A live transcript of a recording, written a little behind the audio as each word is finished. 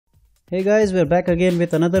Hey guys, we're back again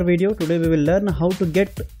with another video. Today we will learn how to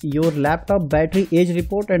get your laptop battery age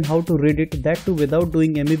report and how to read it, that too without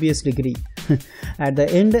doing MBBS degree. At the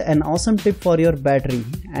end, an awesome tip for your battery.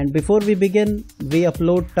 And before we begin, we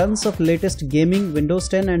upload tons of latest gaming, Windows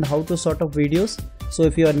 10 and how to sort of videos. So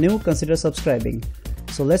if you are new, consider subscribing.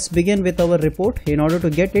 So let's begin with our report. In order to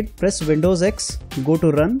get it, press Windows X, go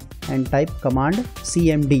to Run and type command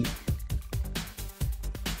cmd.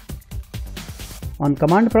 On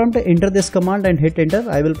command prompt, enter this command and hit enter.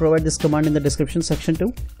 I will provide this command in the description section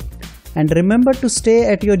too. And remember to stay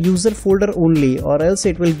at your user folder only, or else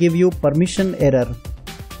it will give you permission error.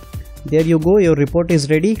 There you go, your report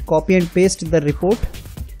is ready. Copy and paste the report.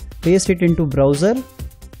 Paste it into browser.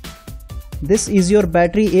 This is your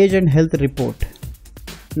battery age and health report.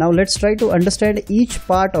 Now let's try to understand each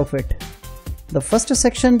part of it. The first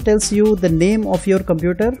section tells you the name of your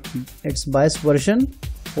computer, its BIOS version,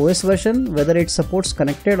 OS version, whether it supports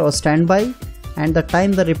connected or standby, and the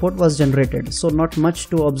time the report was generated. So not much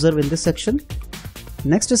to observe in this section.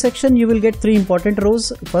 Next section, you will get three important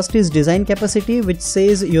rows. First is design capacity, which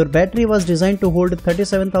says your battery was designed to hold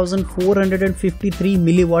 37,453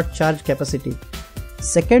 milliwatt charge capacity.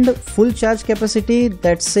 Second, full charge capacity,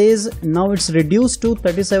 that says now it's reduced to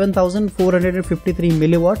 37,453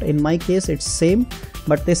 milliwatt. In my case it's same,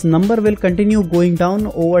 but this number will continue going down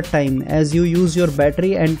over time as you use your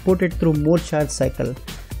battery and put it through more charge cycle.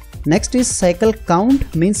 Next is cycle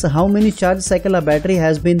count, means how many charge cycle a battery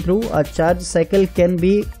has been through. A charge cycle can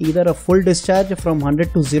be either a full discharge from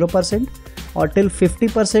 100 to 0% or till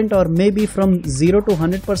 50%, or maybe from 0 to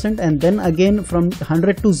 100% and then again from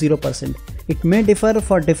 100 to 0%. It may differ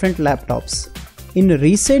for different laptops. In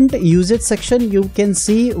recent usage section, you can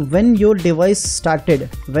see when your device started,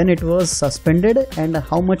 when it was suspended, and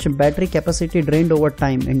how much battery capacity drained over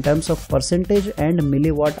time in terms of percentage and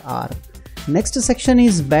milliwatt hour. Next section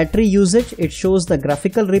is battery usage. It shows the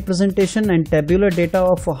graphical representation and tabular data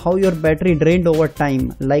of how your battery drained over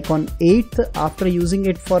time. Like on 8th, after using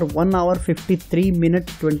it for 1 hour 53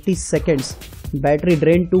 minutes 20 seconds, battery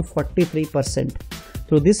drained to 43%.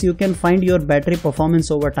 Through this you can find your battery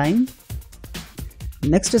performance over time.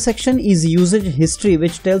 Next section is usage history,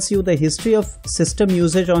 which tells you the history of system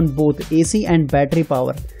usage on both AC and battery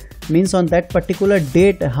power. Means on that particular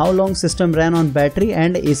date how long system ran on battery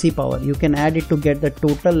and AC power. You can add it to get the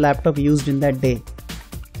total laptop used in that day.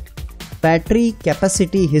 Battery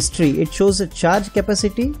capacity history, it shows a charge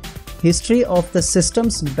capacity, history of the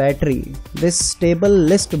system's battery. This table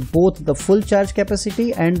lists both the full charge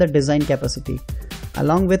capacity and the design capacity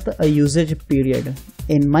along with a usage period.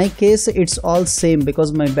 In my case it's all same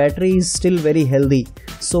because my battery is still very healthy.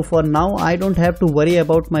 So for now I don't have to worry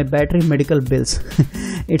about my battery medical bills.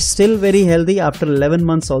 It's still very healthy after 11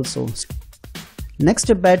 months also.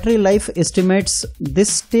 Next, battery life estimates.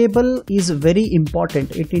 This table is very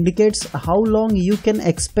important. It indicates how long you can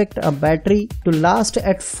expect a battery to last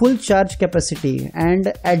at full charge capacity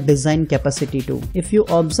and at design capacity too. If you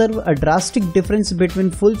observe a drastic difference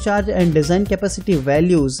between full charge and design capacity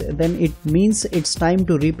values, then it means it's time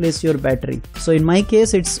to replace your battery. So in my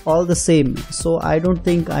case it's all the same, so I don't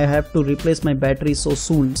think I have to replace my battery so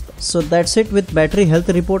soon. So that's it with battery health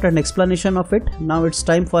report and explanation of it. Now it's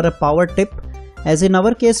time for a power tip. As in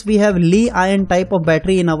our case, we have Li-ion type of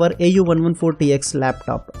battery in our AU114TX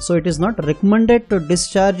laptop. So it is not recommended to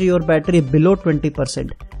discharge your battery below 20%.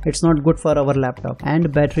 It's not good for our laptop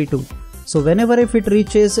and battery too. So whenever if it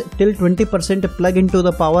reaches till 20%, plug into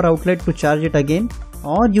the power outlet to charge it again.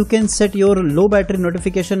 Or you can set your low battery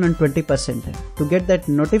notification on 20%. To get that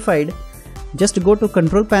notified, just go to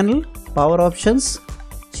control panel, power options,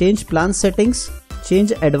 change plan settings,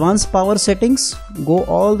 change advanced power settings, go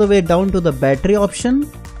all the way down to the battery option,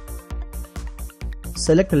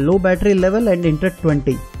 select low battery level and enter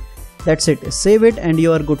 20. That's it, save it and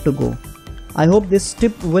you are good to go. I hope this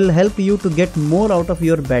tip will help you to get more out of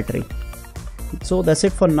your battery. So that's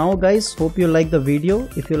it for now guys. Hope you like the video.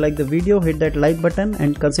 If you like the video, hit that like button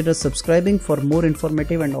and consider subscribing for more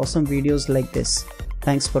informative and awesome videos like this.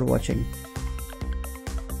 Thanks for watching.